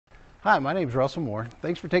Hi, my name is Russell Moore.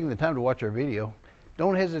 Thanks for taking the time to watch our video.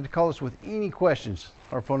 Don't hesitate to call us with any questions.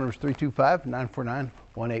 Our phone number is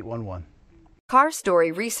 325-949-1811. Car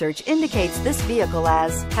Story research indicates this vehicle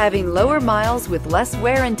as having lower miles with less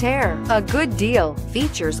wear and tear. A good deal.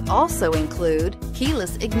 Features also include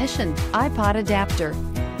keyless ignition, iPod adapter,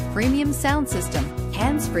 premium sound system,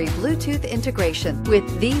 hands-free Bluetooth integration.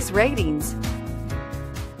 With these ratings,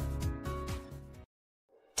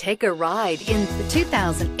 take a ride in the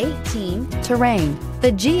 2018 Terrain.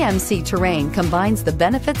 The GMC Terrain combines the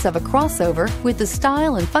benefits of a crossover with the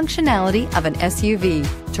style and functionality of an SUV.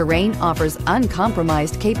 Terrain offers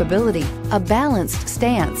uncompromised capability, a balanced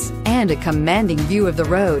stance, and a commanding view of the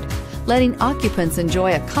road, letting occupants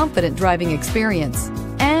enjoy a confident driving experience.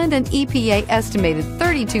 And an EPA estimated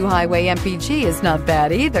 32 highway MPG is not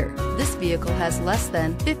bad either. This vehicle has less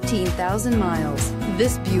than 15,000 miles.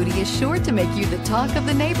 This beauty is sure to make you the talk of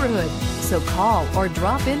the neighborhood. So call or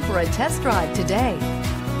drop in for a test drive today.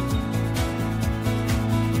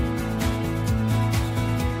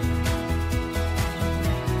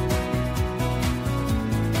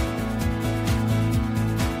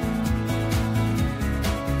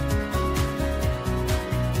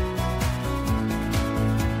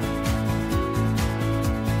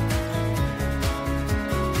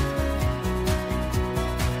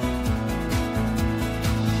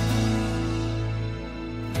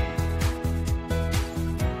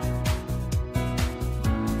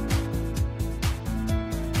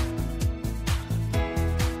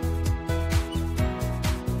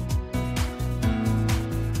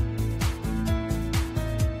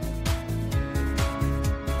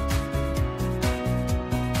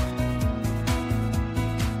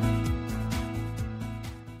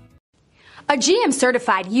 A GM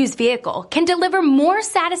certified used vehicle can deliver more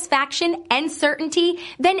satisfaction and certainty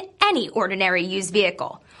than any ordinary used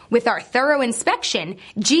vehicle. With our thorough inspection,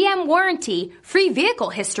 GM warranty, free vehicle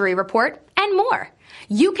history report, and more.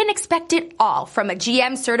 You can expect it all from a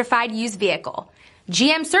GM certified used vehicle.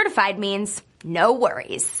 GM certified means no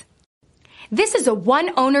worries. This is a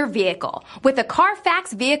one-owner vehicle with a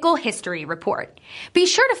Carfax Vehicle History Report. Be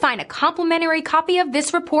sure to find a complimentary copy of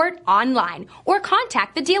this report online or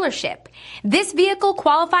contact the dealership. This vehicle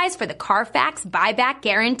qualifies for the Carfax Buyback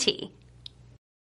Guarantee.